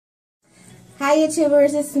Hi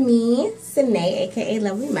YouTubers, it's me, Sine, aka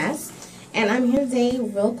Lovely Mess, and I'm here today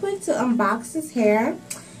real quick to unbox this hair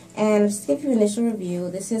and just give you an initial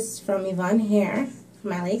review. This is from Yvonne Hair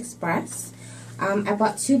from AliExpress. I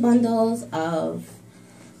bought 2 bundles of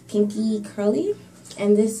Kinky Curly,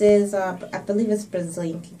 and this is, I believe it's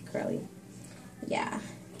Brazilian Kinky Curly. Yeah,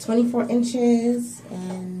 24 inches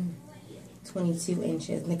and 22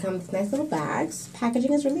 inches. And they come with nice little bags.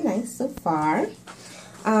 Packaging is really nice so far.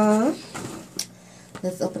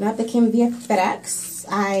 Let's open up. It came via FedEx.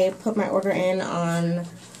 I put my order in on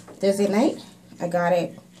Thursday night. I got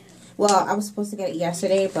it. Well, I was supposed to get it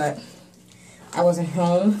yesterday, but I wasn't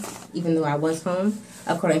home, even though I was home,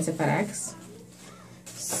 according to FedEx.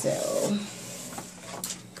 So,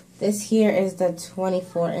 this here is the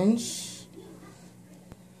 24-inch.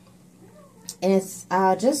 And it's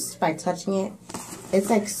just by touching it, it's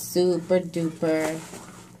like super duper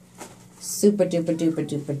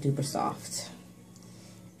soft.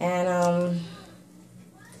 And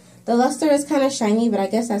the luster is kind of shiny, but I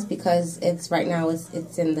guess that's because it's right now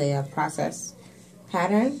it's in the process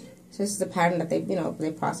pattern. So this is the pattern that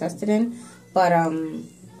they processed it in. But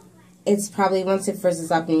it's probably, once it frizzes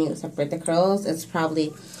up and you separate the curls, it's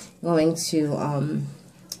probably going to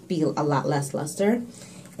be a lot less luster.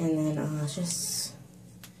 And then let's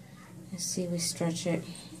see, we stretch it.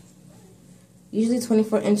 Usually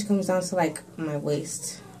 24-inch comes down to like my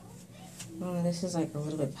waist. Oh, this is like a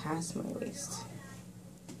little bit past my waist.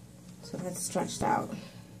 So that's stretched out.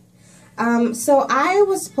 So I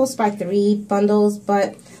was supposed to buy 3 bundles,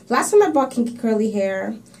 but last time I bought Kinky Curly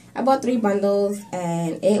hair, I bought 3 bundles,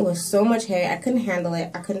 and it was so much hair. I couldn't handle it.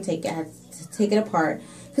 I couldn't take it. I had to take it apart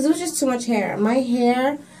because it was just too much hair. My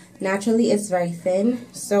hair naturally is very thin,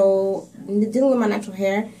 so dealing with my natural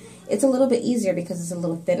hair, it's a little bit easier because it's a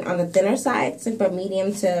little thin on the thinner side. It's like about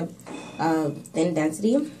medium to thin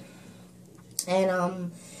density.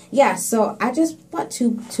 And yeah, so I just bought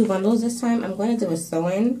two bundles this time. I'm going to do a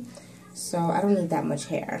sew-in, so I don't need that much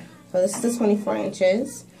hair. So this is the 24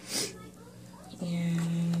 inches,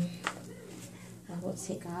 and I will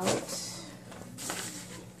take out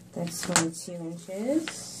the 22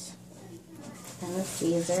 inches. And let's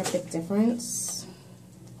see, is there a big difference?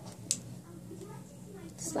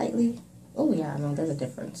 Slightly. Oh yeah, no, there's a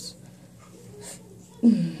difference.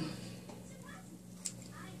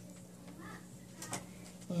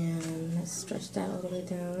 And let's stretch that all the way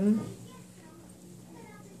down.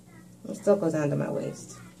 It still goes down to my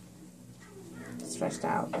waist. Stretched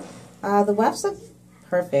out. The wefts look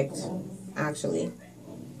perfect, actually.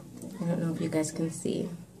 I don't know if you guys can see.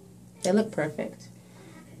 They look perfect.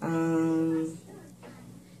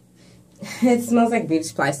 It smells like beauty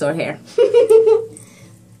supply store hair.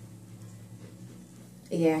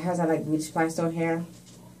 Yeah, it has that like beauty supply store hair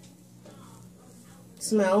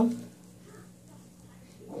smell.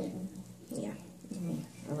 Yeah,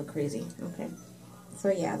 I look crazy. Okay, so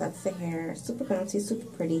yeah, that's the hair. Super bouncy, super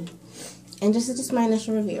pretty, and this is just my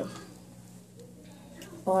initial review.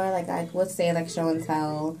 Or like I would say, like show and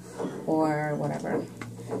tell, or whatever.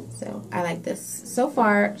 So I like this. So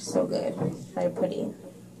far, so good. Very pretty.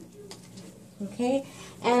 Okay,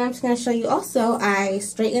 and I'm just gonna show you also. I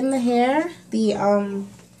straightened the hair, the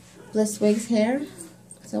Bliss Wigs hair.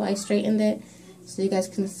 So I straightened it so you guys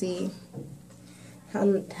can see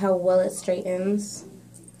how well it straightens.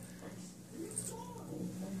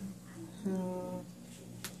 I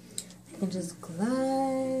can just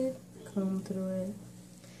glide, comb through it.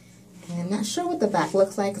 And I'm not sure what the back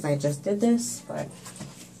looks like because I just did this, but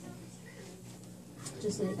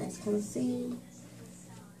just so you guys can see.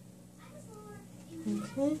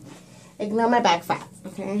 Okay. Ignore my back fat,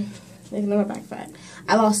 okay? Ignore my back fat.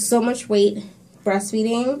 I lost so much weight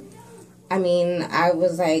breastfeeding. I mean, I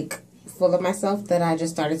was like full of myself that I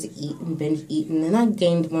just started to eat and binge eat, and then I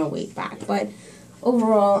gained more weight back. But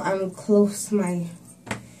overall, I'm close to my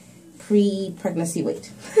pre-pregnancy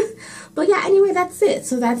weight. But yeah, anyway, that's it.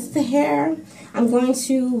 So that's the hair. I'm going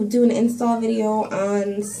to do an install video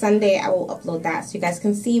on Sunday. I will upload that so you guys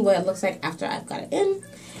can see what it looks like after I've got it in.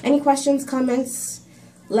 Any questions, comments,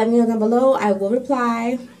 let me know down below. I will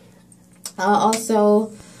reply.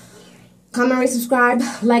 Also, comment, rate, subscribe,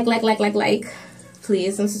 like.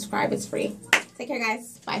 Please, and subscribe. It's free. Take care,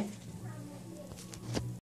 guys. Bye.